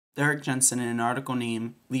Derrick Jensen, in an article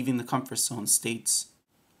named Leaving the Comfort Zone, states,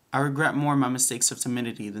 I regret more my mistakes of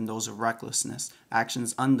timidity than those of recklessness,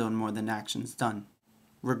 actions undone more than actions done.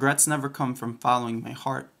 Regrets never come from following my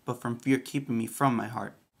heart, but from fear keeping me from my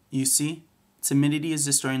heart. You see, timidity is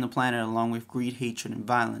destroying the planet along with greed, hatred, and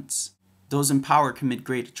violence. Those in power commit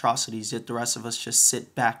great atrocities, yet the rest of us just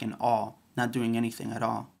sit back in awe, not doing anything at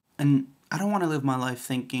all. And I don't want to live my life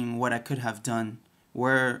thinking what I could have done,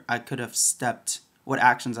 where I could have stepped, what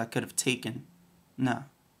actions I could have taken. No,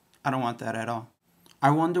 I don't want that at all.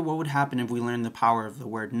 I wonder what would happen if we learned the power of the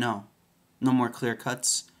word no. No more clear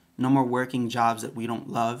cuts, no more working jobs that we don't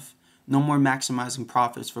love, no more maximizing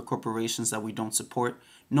profits for corporations that we don't support,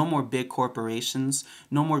 no more big corporations,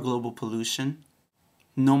 no more global pollution,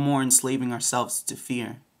 no more enslaving ourselves to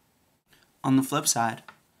fear. On the flip side,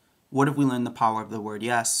 what if we learned the power of the word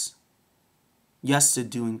yes? Yes to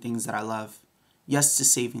doing things that I love. Yes to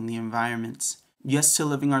saving the environment. Yes to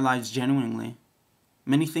living our lives genuinely.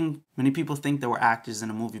 Many people think that we're actors in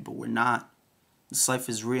a movie, but we're not. This life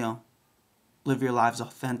is real. Live your lives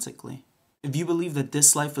authentically. If you believe that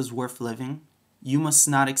this life is worth living, you must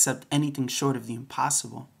not accept anything short of the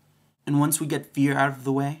impossible. And once we get fear out of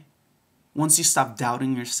the way, once you stop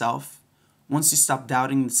doubting yourself, once you stop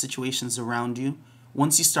doubting the situations around you,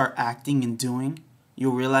 once you start acting and doing,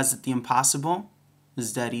 you'll realize that the impossible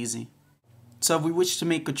is that easy. So if we wish to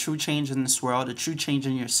make a true change in this world, a true change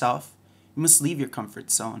in yourself, you must leave your comfort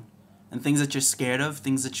zone. And things that you're scared of,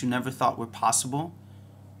 things that you never thought were possible,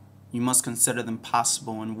 you must consider them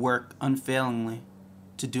possible and work unfailingly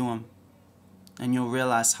to do them. And you'll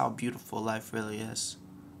realize how beautiful life really is.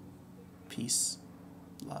 Peace.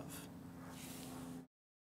 Love.